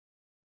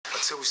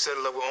Until we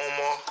settle up with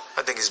Omar,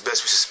 I think it's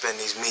best we suspend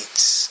these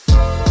meets.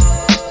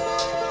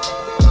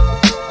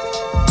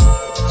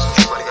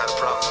 Everybody got a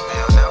problem from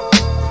hell now.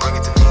 Bring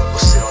it to me,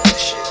 we'll sit on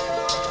this shit.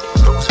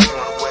 Those of you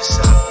on the west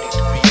side who need to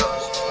re-up,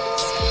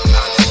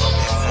 I'll just up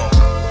there more.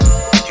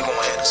 You gon'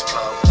 have this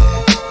problem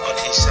there. On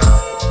the east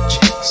side,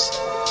 jeez.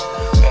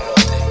 One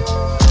more thing.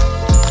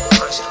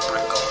 Price of the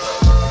brick going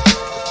up.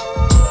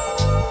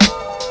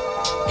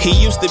 He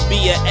used to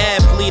be an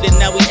athlete and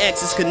now he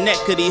acts as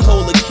connect, could he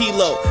hold a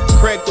kilo?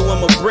 Craig threw him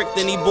a brick,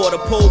 then he bought a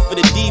pole for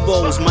the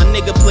Debos. My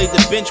nigga played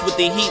the bench with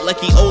the heat like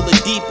he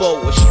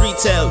Oladipo. A street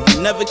towel, you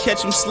never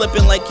catch him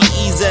slipping like he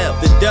ease out.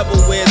 The devil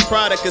wears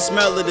Prada, can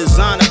smell the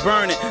designer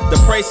burning. The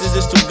prices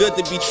is too good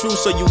to be true,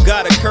 so you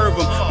gotta curve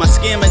them. My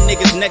scammer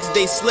niggas next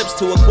day slips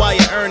to acquire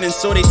earnings,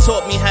 so they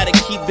taught me how to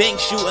keep bank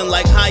shooting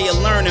like higher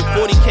learning.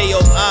 40K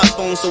off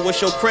iPhone, so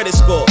what's your credit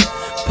score?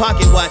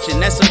 Pocket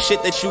watching, that's some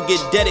shit that you get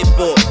deaded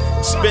for.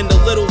 Spend a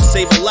little,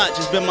 save a lot,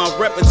 just been my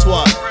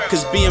repertoire.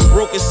 Cause being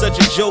broke is such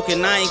a joke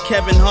and I ain't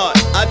Kevin Hart.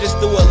 I just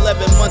threw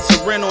 11 months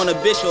of rent on a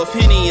bitch off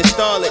Henny and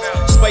Starlets.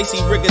 Spicy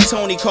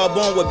rigatoni,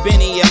 carbone with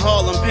Benny and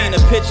Harlem. Paint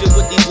a picture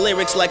with these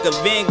lyrics like a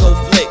Van Gogh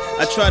flick.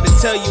 I tried to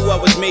tell you I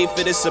was made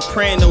for this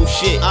soprano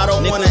shit. I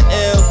don't wanna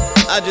ill,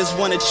 I just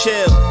wanna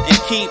chill and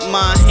keep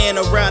my hand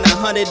around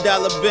 $100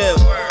 bill.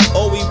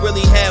 All we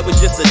really had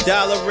was just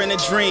 $1 in a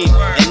dream,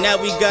 and now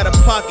we got a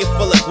pocket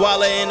full of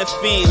guala and a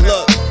fiend.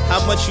 Look, how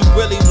much you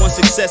really want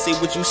success?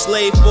 Would you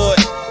slave for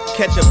it?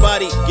 Catch a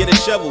body, get a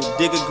shovel,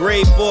 dig a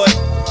grave for it.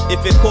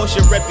 If it costs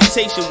your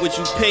reputation, would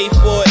you pay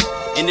for it?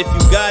 And if you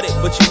got it,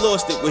 but you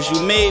lost it, was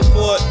you made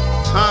for it?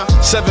 Huh?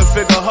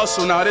 7-figure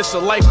hustle, now this a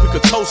life we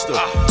could toast her.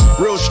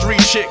 Real street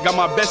shit, got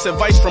my best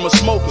advice from a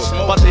smoker.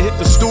 About to hit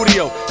the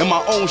studio and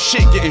my own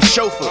shit getting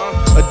chauffeured.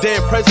 A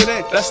dead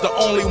president, that's the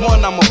only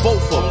one I'ma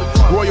vote for.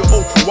 Royal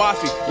Oak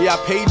Wafi, yeah I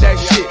paid that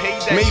shit.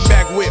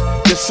 Maybach whip,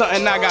 just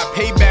something I got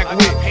payback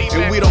with.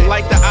 And we don't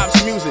like the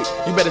ops music,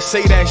 you better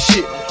say that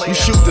shit. You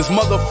shoot this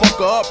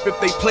motherfucker up if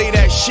they play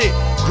that shit.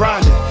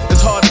 Grinding,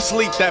 it's hard to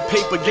sleep, that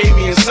paper gave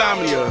me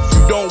insomnia. If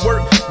you don't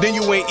work, then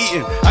you ain't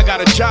eating, I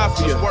got a job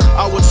for you.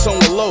 I was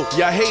somewhere low,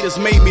 y'all haters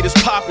made me this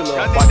popular.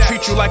 If I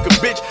treat you like a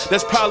bitch,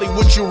 that's probably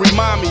what you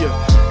remind me of.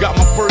 Got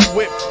my first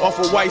whip off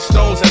of White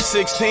Stones at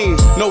 16,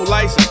 no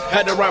license,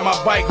 had to ride my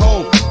bike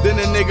home. Then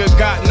a nigga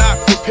got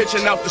knocked for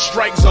pitching out the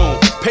strike zone.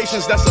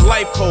 Patience, that's a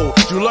life code,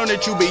 you learn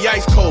that you be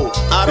ice cold.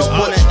 I don't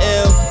wanna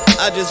ill,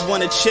 I just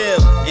wanna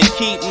chill and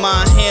keep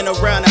my hand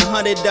around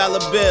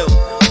 $100 bill.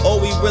 All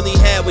we really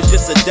had was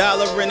just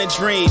 $1 in a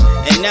dream,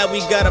 and now we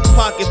got a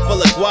pocket full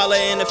of guala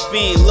and a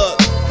fiend. Look,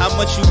 how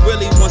much you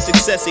really want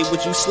success?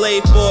 Would you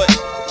slave for it?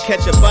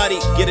 Catch a body,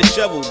 get a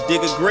shovel,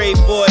 dig a grave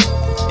for it.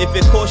 If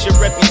it costs your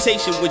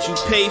reputation, would you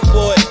pay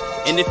for it?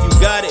 And if you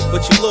got it,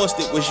 but you lost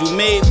it, was you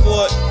made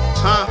for it?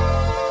 Huh?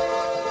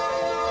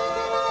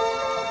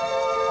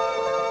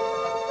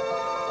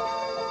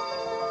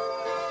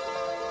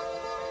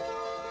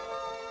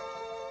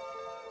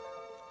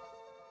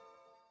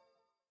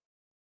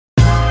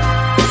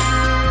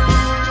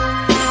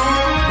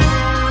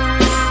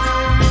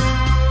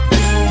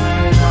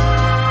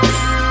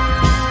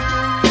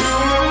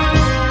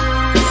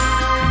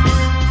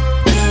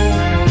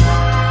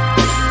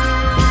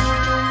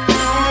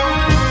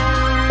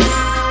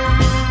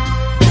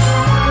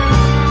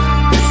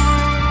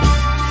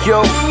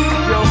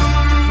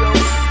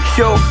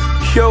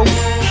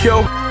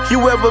 Yo, you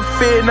ever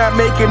fear not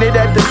making it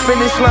at the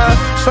finish line?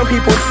 Some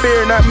people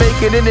fear not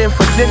making it in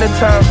for dinner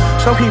time.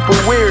 Some people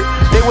weird,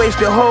 they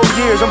wasted whole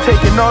years. I'm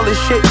taking all this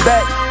shit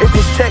back if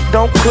this check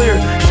don't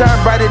clear. Shine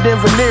brighter than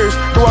veneers,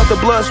 throughout the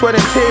blood, sweat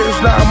and tears.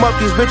 Now I'm up,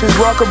 these bitches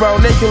walk around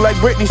naked like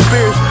Britney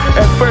Spears.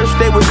 At first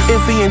they was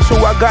iffy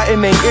until I got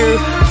in their ear.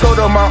 Told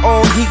them my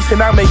own geeks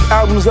and I make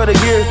albums of the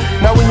year.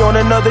 Now we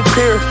on another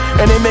tier,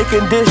 and they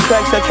making diss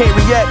tracks that can't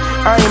react.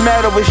 I ain't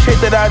mad over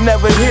shit that I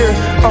never hear.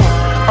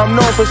 I'm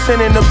known for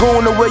sending the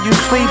goon to where you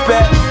sleep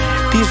at.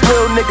 These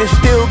real niggas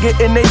still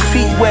getting their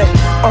feet wet.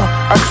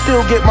 I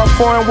still get my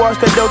foreign watch,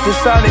 that Delta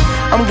Sonic.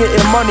 I'm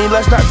getting money,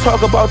 let's not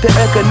talk about the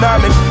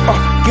economics.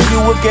 Give you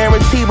a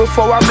guarantee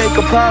before I make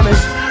a promise.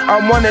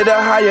 I'm one of the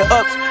higher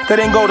ups that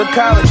ain't go to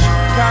college.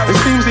 It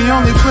seems the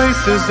only place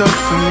is up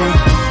to me.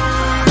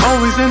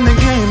 Always in the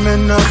game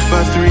and up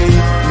by 3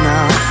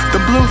 now. The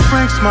Blue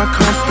Frank's my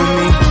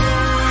company.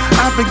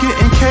 I've been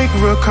getting cake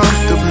real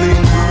comfortably,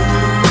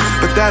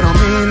 but that don't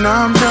mean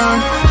I'm done.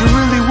 You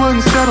really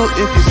wouldn't settle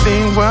if you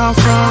seen where I'm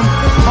from.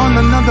 On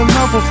another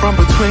level from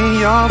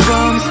between y'all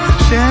bums.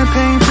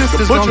 Champagne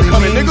pisses only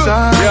means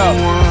I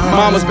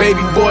won. Mama's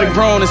baby boy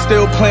grown and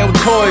still playing with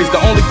toys.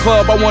 The only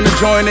club I wanna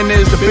join in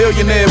is the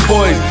Billionaire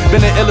Boys.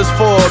 Been the illest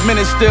for a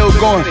minute, still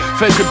going.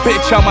 Fed your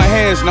bitch out my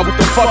hands, now what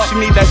the fuck she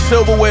need that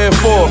silverware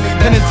for?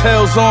 Pin and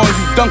tails on,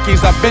 you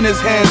donkeys, I've been his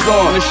hands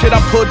on. The shit I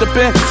pulled up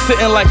in,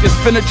 sitting like it's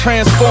finna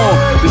transform.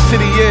 The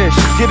city, yeah,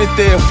 she get it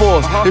there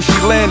for us. If she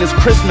land, it's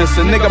Christmas,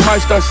 a nigga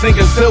might start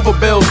singing Silver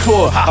Bells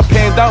tour. I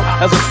panned out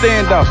as a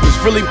standout, it's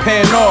really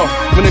paying off.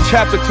 When the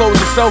chapter closed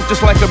itself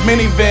just like a mini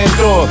minivan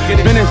door.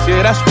 Business,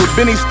 yeah, that's what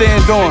Benny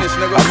stand on.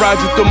 I ride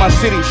you through my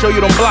city, show you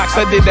them blocks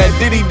I did that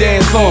Diddy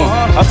dance on.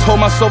 I told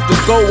myself to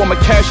go, I'ma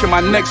cash in my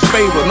next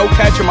favor. No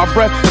catching my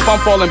breath if I'm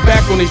falling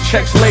back on these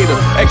checks later.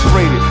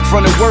 X-rated,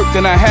 running work,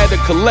 then I had to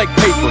collect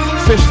paper.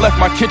 Fish left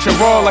my kitchen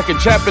raw like a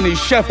Japanese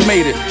chef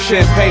made it.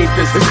 Champagne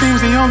fist. It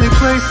seems the only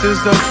place is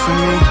up for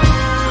me.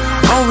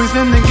 Always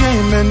in the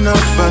game and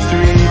up by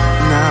 3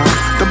 now.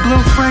 The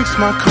Blue Frank's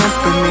my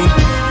company.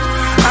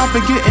 I've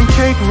been getting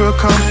cake real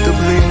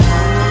comfortably,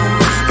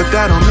 but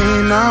that don't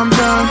mean I'm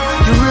done.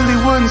 You really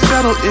wouldn't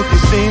settle if you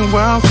seen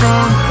where I'm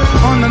from.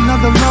 On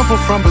another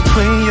level from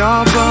between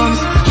y'all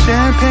bums.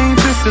 Champagne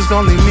pisses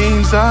only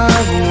means I've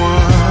won.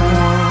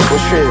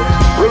 Well, shit,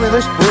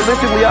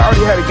 realistically, I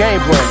already had a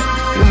game plan.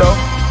 You know,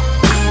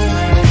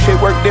 shit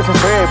worked different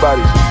for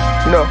everybody.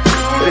 You know,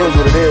 it is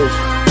what it is.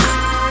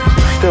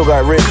 Still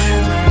got rich,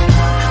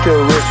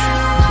 still rich,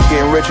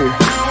 getting richer,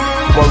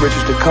 more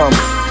riches to come.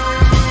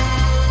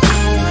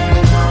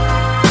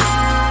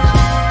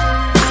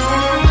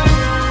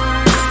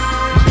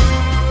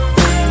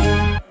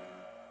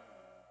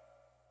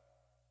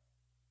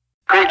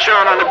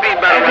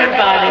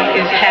 Everybody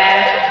is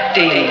half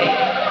dead.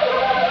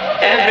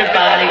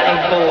 Everybody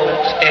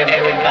avoids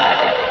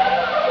everybody.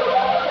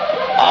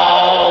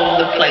 All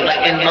the place,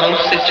 in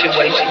most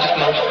situations,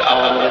 most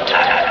all the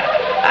time.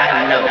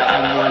 I know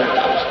I'm one of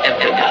those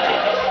everybody.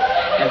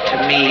 And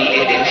to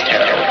me, it is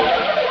terrible.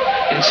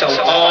 And so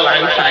all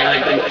I'm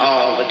trying to do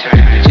all the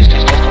time is just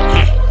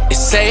it's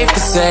safe to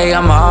say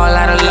I'm all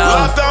out of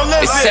love.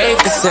 It's safe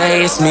to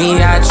say it's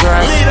me I trust.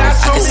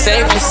 I can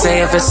safely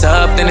say if it's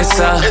up, then it's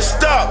up.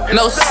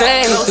 No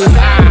safety.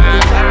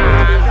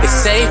 It's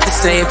safe to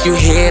say if you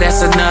hear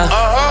that's enough.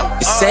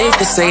 It's safe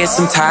to say it's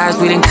some ties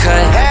we done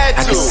cut.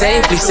 I can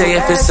safely say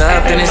if it's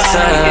up, then it's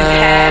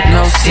up.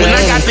 No safety. When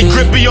I got the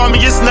grippy on me,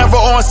 it's never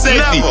on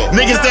safety.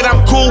 Niggas that I'm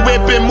cool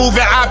with been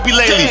moving oppy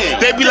lately.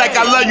 They be like,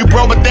 I love you,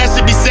 bro, but that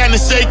shit be sounding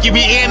shaky.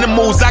 We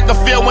animals, I can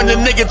feel when the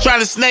nigga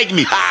trying to snake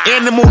me.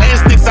 Animal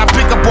instincts, I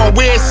pick up on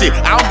weird shit.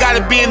 I don't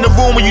gotta be in the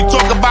room when you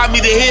talk about me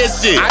to hear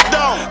shit. I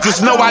don't.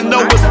 Just know I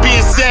know what's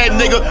being said,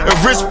 nigga.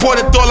 If Rich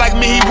Porter thought like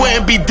me, he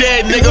wouldn't be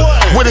dead, nigga.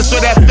 With us for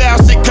that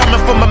foul shit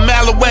coming from a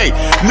mile away.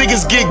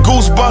 Niggas get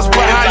goosebumps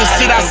behind the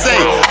shit I say.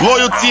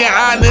 Loyalty and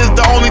honor is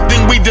the only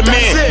thing we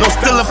demand. No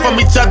stealing from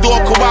each other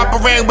or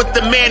cooperating with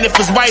the man. If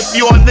it's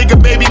wifey or nigga,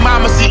 baby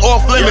mama, she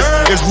off limits.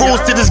 There's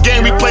rules to this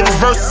game, we play this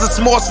verse as a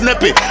small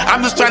snippet.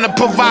 I'm just trying to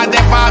provide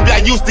that vibe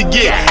I used to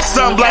get.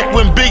 Something like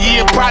when Biggie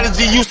and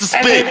Prodigy used to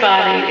spit.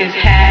 everybody is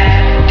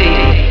half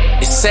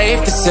dead. It's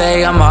safe to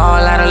say I'm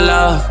all out of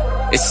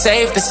love. It's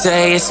safe to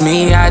say it's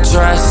me I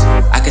trust.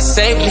 I can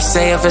safely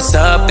say if it's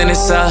up, then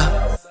it's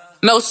up.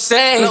 No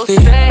safety.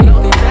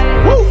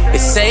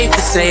 It's safe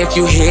to say if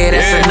you hear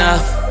that's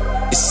enough.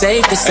 It's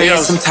safe to say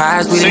it's some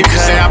ties we done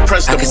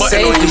cut. I can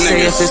safely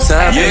say if it's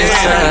up, then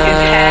it's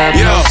up.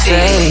 No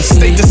safety.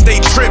 State to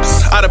state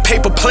trips, out of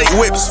paper plate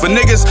whips. For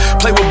niggas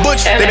play with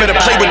Butch, they better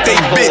play with they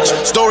bitch.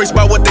 Stories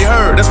about what they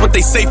heard, that's what they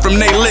say from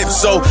their lips.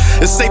 So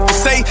it's safe to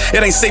say,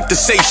 it ain't safe to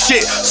say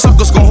shit.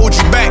 Suckers gon' hold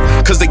you back,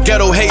 cause the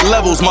ghetto hate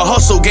levels. My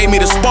hustle gave me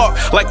the spark,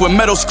 like when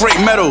metal scrape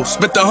metal.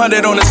 Spent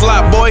 100 on this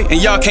lot, boy, and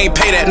y'all can't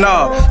pay that,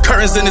 nah.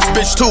 Curtains in this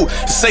bitch too,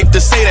 it's safe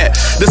to say that.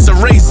 This a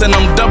race and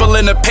I'm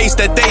doubling the pace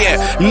that they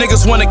at.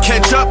 Niggas wanna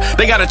catch up,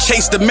 they gotta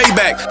chase the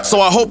Maybach. So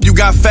I hope you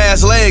got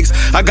fast legs.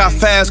 I got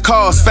fast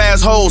cars,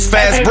 fast hoes,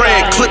 fast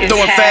bread, clip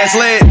throwing fast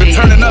lead. Been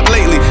turning up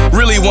lately,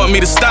 really want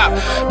me to stop,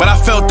 but I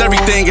felt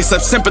everything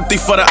except sympathy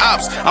for the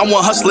ops. I'm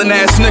one hustling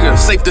ass nigga,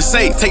 safe to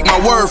say, take my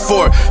word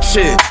for it.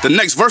 Shit, the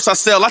next verse I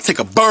sell, I take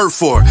a bird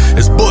for it.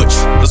 It's Butch,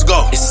 let's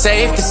go. It's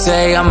safe to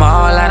say I'm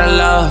all out of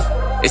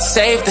love. It's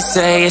safe to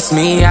say it's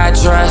me I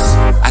trust.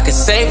 I can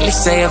safely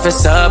say if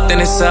it's up, then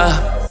it's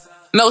up.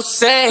 No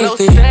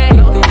safety.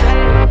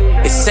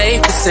 It's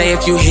safe to say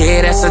if you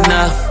hear that's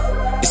enough.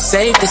 It's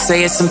safe to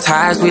say it's some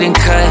ties we done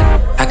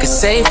cut. I can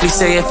safely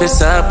say if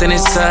it's up, then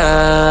it's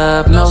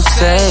up. No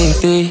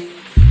safety.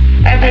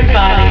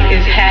 Everybody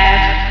is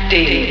half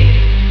dead.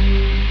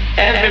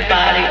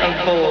 Everybody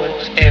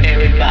avoids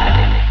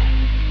everybody.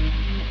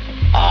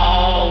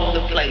 All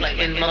the place,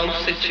 in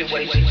most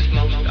situations,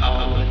 most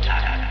all the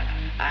time.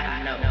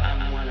 I know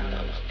I'm one of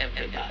those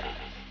everybody.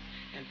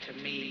 And to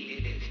me,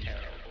 it is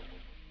terrible.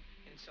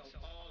 And so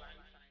all I'm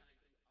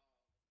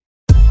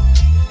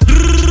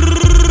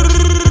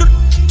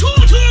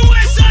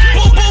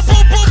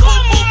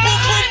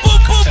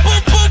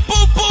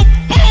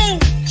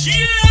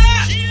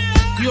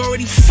You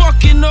already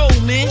fucking know,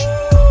 man.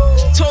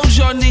 Told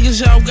y'all niggas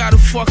y'all gotta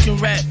fucking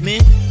rap,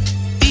 man.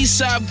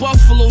 Eastside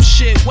Buffalo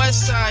shit,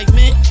 West Side,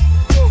 man.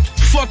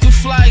 Fucking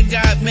Fly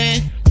Guy,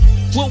 man.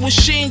 What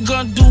Machine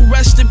Gun do?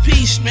 Rest in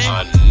peace, man.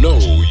 I know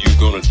you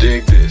gonna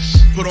dig this.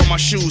 Put on my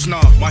shoes,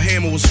 nah, my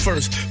hammer was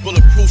first.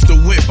 Bulletproof the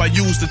whip I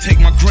used to take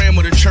my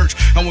grandma to church.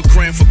 I went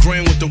grand for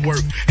grand with the work,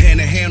 hand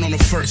in hand on the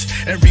first.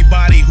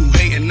 Everybody who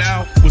hating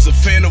now was a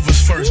fan of us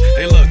first.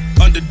 They look,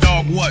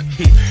 underdog what?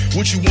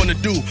 What you wanna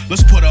do?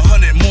 Let's put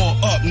 100 more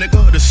up,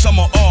 nigga. The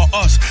summer all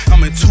us.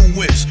 I'm in 2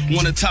 whips,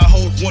 one a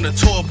Tahoe, one a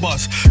tour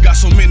bus. Got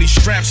so many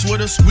straps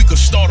with us, we could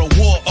start a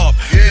war up.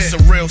 It's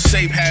a real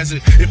safe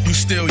hazard if you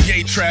still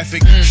yay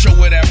traffic. Show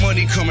where that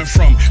money coming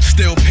from,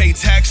 still pay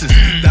taxes.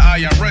 The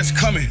IRS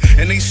coming,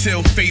 and they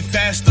still fade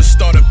faster.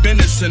 Start a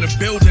business in a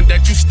building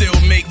that you still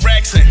make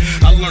racks in.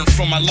 I learned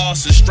from my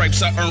losses,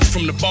 stripes I earned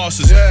from the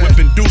bosses.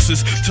 Whipping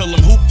deuces till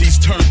them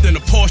hoopties turned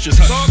into Porsches.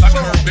 I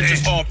heard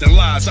bitches often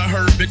lies, I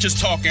heard bitches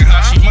talking.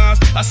 How she minds?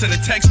 I sent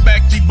a text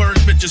back, these bird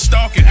bitches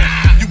stalking.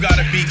 You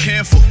gotta be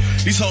careful,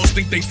 these hoes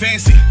think they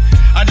fancy.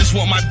 I just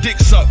want my dick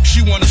sucked,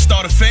 she wanna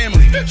start a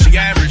family. She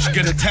average,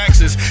 get her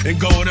taxes, and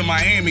go to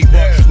Miami.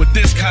 But with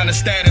this kind of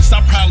status,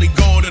 I'll probably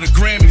go to the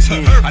Grammys.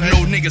 I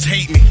know niggas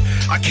hate me,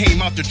 I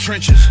came out the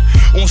trenches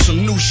on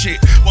some new shit,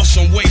 but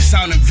some way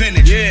sounding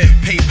vintage.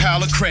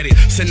 PayPal or credit,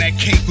 send that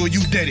cake or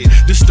you did it.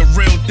 This the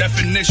real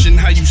definition,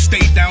 how you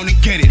stay down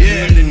and get it.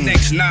 And the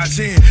next Nas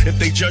in, if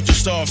they judge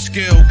us off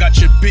skill. Got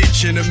your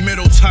bitch in the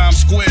middle, Times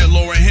Square,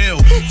 Lauryn Hill.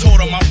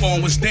 Told her my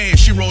phone was dead,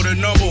 she wrote a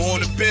number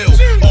on the bill.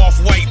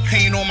 Off-white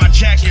paint on my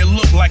jacket,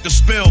 look like a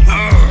spill.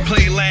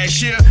 Played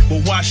last year,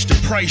 but watch the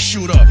price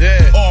shoot up.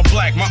 All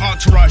black, my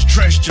entourage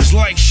dressed just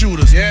like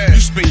shooters. You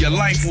spend your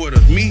life with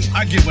her, me,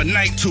 I give a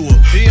night to her.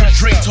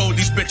 Drake told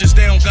these bitches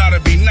they don't gotta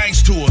be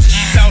nice to us.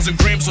 1,000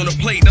 grams on the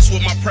plate, that's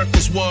what my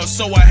preference was.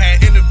 So I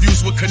had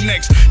interviews with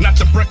Connects, not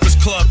the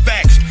Breakfast Club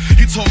facts.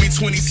 He told me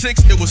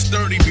 26, it was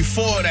 30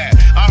 before that.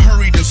 I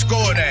hurried and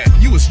scored that.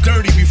 You was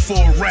dirty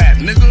before rap,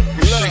 nigga.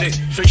 Shit,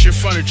 fix your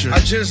furniture. I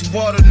just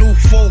bought a new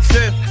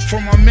 4-5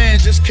 from my man,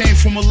 just came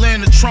from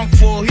Atlanta, trunk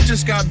full. He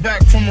just got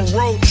back from a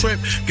road trip.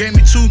 Gave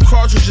me 2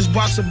 cartridges,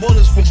 box of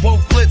bullets for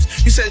both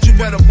clips. He said you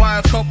better buy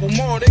a couple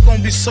more, they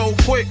gon' be so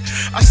quick.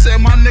 I said,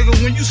 my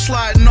nigga, when you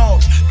sliding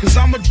off, cause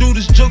I'ma do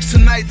this jokes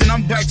tonight, then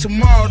I'm back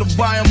tomorrow to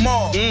buy them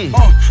all.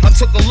 I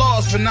took a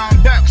loss, but now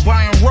I'm back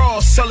buying raw.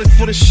 Sell it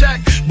for the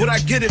shack, but I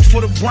get it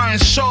for the Brian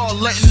Shaw.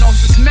 Letting off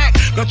this Mac,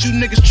 got you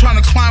niggas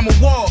trying to climb a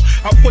wall.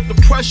 I put the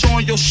pressure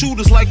on your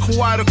shooters like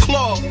Kawhi the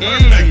Claw. In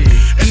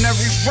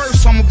every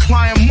verse, I'm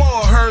applying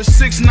more. Heard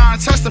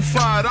 6ix9ine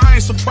testified, I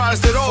ain't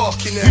surprised at all.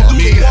 We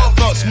do the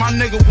walk-ups, my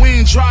nigga, we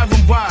ain't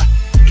driving by.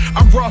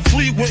 I brought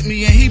Fleet with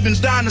me and he been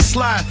dying to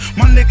slide.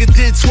 My nigga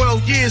did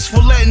 12 years for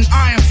letting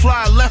iron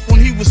fly. Left when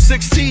he was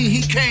 16,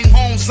 he came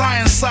home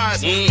Zion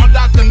size. My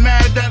doctor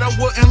mad that I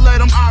wouldn't let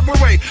him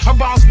operate. I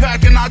bounced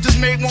back and I just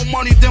made more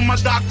money than my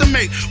doctor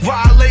make.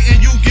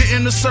 Violating you,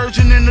 getting the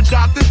surgeon and the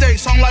doctor date.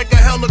 Sound like a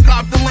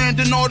helicopter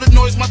landing, all the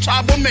noise my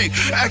chopper make.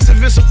 Ask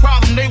if it's a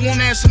problem, they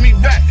won't answer me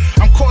back.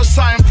 I'm caught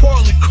signing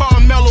poorly,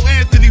 Carmelo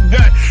Anthony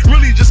back.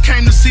 Really just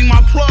came to see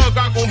my plug,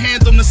 I go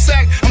hand him the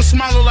sack. I'm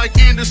smiling like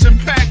Anderson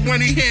Paak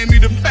when he hand me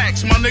the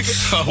packs, my nigga.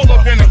 Pull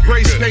up in a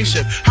gray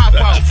spaceship, hop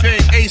out,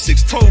 fed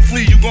Asics, told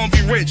Flea you gon'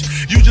 be rich.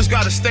 You just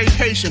gotta stay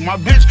patient. My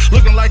bitch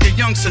looking like a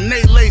young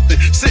Nate Lathan,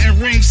 sitting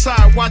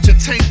ringside watching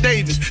Tank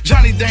Davis.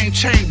 Johnny Dame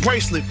chain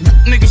bracelet.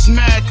 Niggas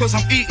mad cause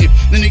I'm eating,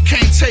 then they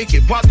can't take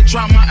it. About to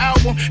drop my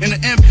album and the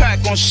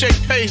impact on shake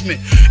pavement.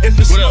 If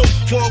it's slow,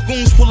 4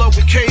 goons pull up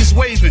with K's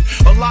waving.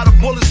 A lot of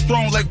bullets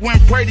thrown like when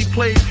Brady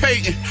played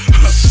Peyton.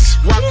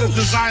 Rock the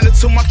designer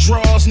to my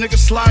drawers, nigga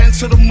sliding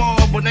to the mall,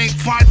 but ain't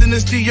finding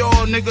this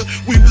Dior, nigga.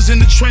 We was in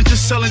the trenches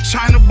selling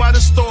China by the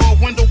store,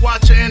 window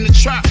watcher in the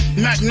trap,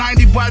 Mac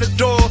 90 by the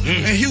door.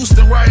 In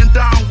Houston, riding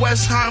down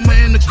Westheimer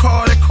in the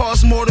car that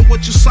costs more than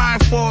what you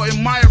signed for.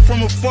 Admire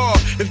from afar.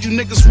 If you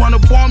niggas run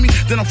up on me,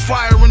 then I'm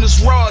firing this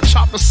rod.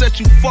 Chopper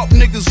set you fuck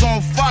niggas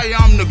on fire.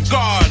 I'm the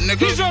guard,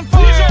 nigga. He's on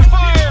fire. He's on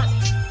fire.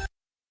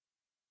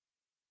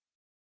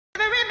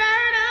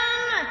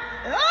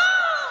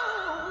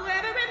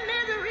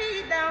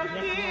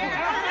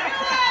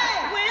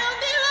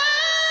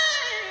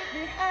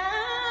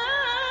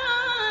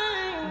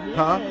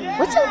 Huh?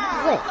 What's a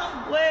blip?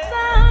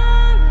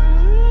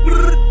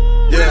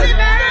 Yeah.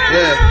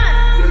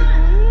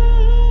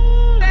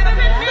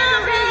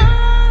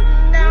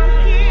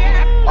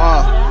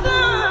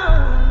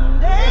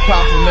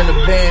 Pop him in the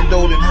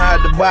bando, then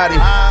hide the body.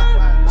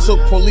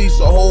 Took police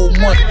a whole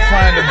month to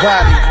find the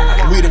body.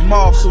 We the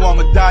mob, so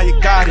I'ma die a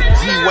Gotti.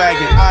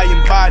 G-Wagon,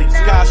 iron body,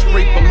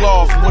 skyscraper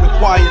loft with a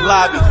quiet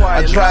lobby.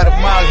 I drive the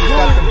Mazda,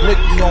 got the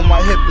blicky on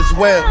my hip as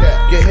well.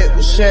 Get hit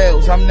with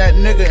shells, I'm that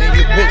nigga and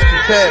your bitch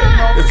can tell.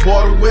 If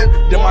water whip,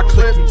 then my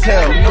clip can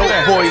tell.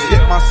 Dope boys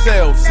hit my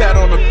cell, sat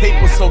on the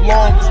paper so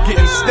long, it's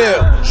getting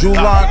stale.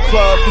 Julian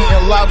Club,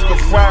 eating lobster,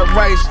 fried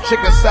rice,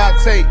 chicken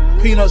satay,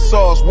 peanut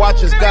sauce,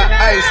 watches got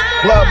ice,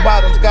 blood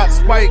bottoms got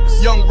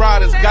spikes, young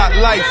riders got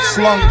life,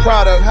 slung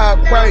product, high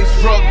price,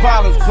 drug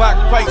violence, black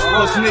fights,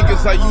 plus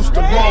niggas I used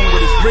to roam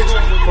with is rich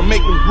for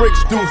making bricks,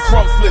 do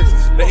front flips.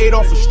 They ate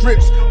off of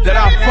strips that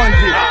I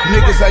funded.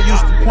 Niggas I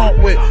used to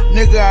pump with,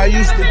 nigga I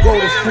used to go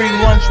to free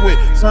lunch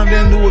with, turned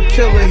into a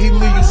killer, he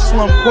leave you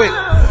slump quick.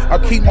 I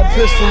keep my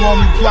pistol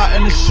on me,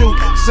 plotting to shoot.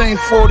 Seen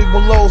 40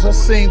 belows, I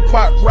seen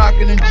Pop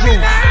rockin' and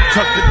juice.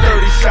 Tuck the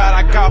dirty shot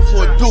I got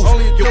for a deuce.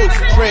 Yo, it's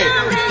dread.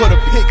 He put a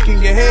pick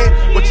in your head,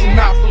 but you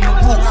not from the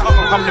roots.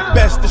 I'm the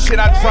best, the shit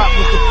I dropped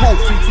was the proof.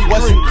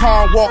 Wasn't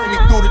calm walking me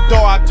through the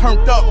door, I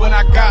turned up when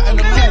I got in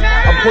the loop.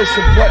 I push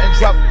a button,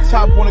 drop the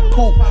top on the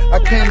coupe.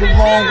 I came a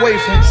long way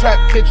from trap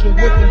kitchen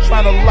whipping,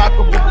 trying to lock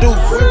up the deuce.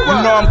 You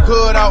know I'm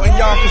good out in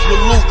Yonkers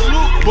with loot.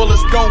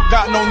 Bullets don't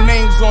got no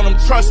names on them,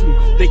 trust me,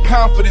 they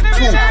confident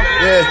too.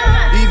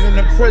 Yeah, even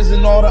in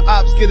prison, all the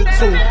ops get it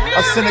too.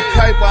 I send a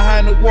kite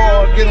behind the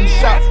wall, get them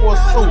shot for a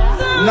suit.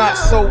 Not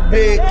so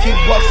big, keep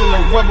busting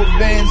the rubber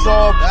bands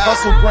off,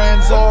 hustle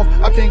brands off.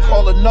 I can't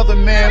call another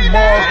man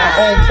Mars. I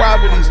own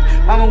properties,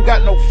 I don't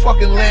got no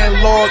fucking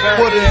landlord.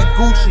 Put her in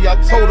Gucci, I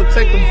told her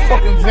take them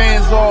fucking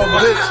vans off,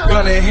 bitch.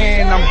 Gun in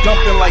hand, I'm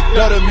dumping like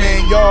Dutter,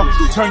 man, y'all.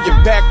 Turn your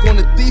back on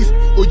the thief,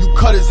 or you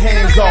cut his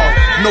hands off.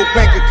 No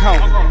bank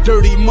account,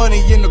 dirty money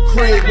in the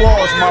crib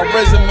walls. My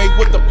resume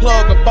with the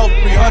plug about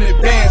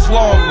 300 bands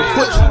long.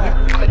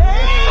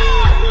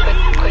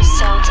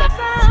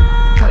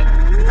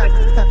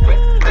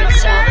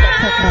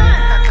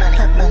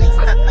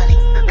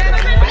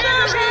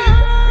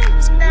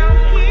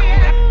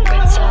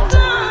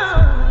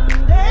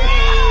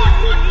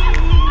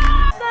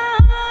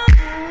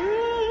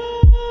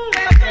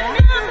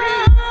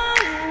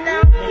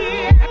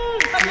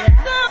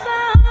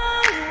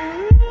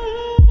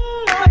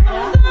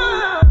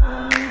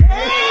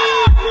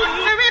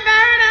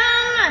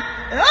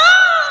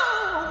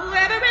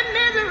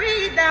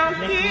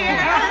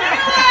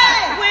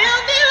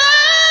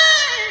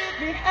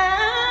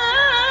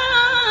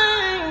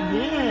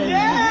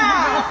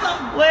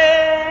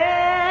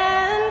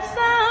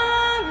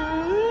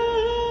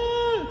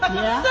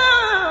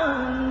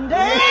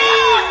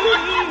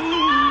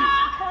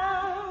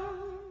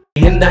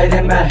 They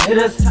indicted my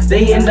hitters,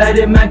 they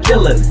indicted my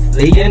killers,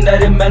 they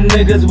indicted my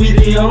niggas, we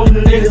the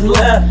only niggas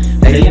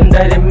left. They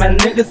indicted my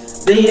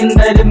niggas, they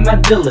indicted my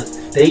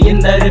dealers, they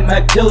indicted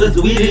my killers,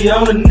 we the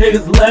only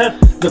niggas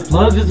left. The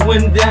plug just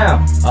went down,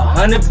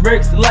 100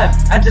 bricks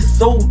left. I just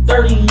sold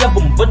 30 of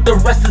them, but the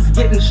rest is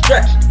getting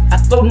stretched. I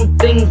throw them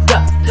things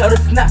up, tell the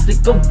snaps to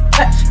go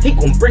catch. He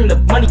gon' bring the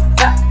money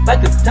back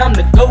like it's time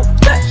to go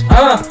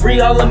fetch. Free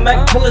all of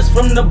my killers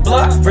from the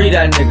block, free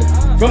that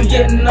nigga. From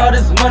getting all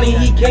this money,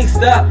 he can't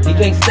stop, he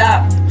can't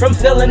stop. From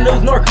selling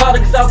those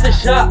narcotics out the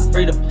shop,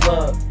 free the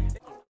plug.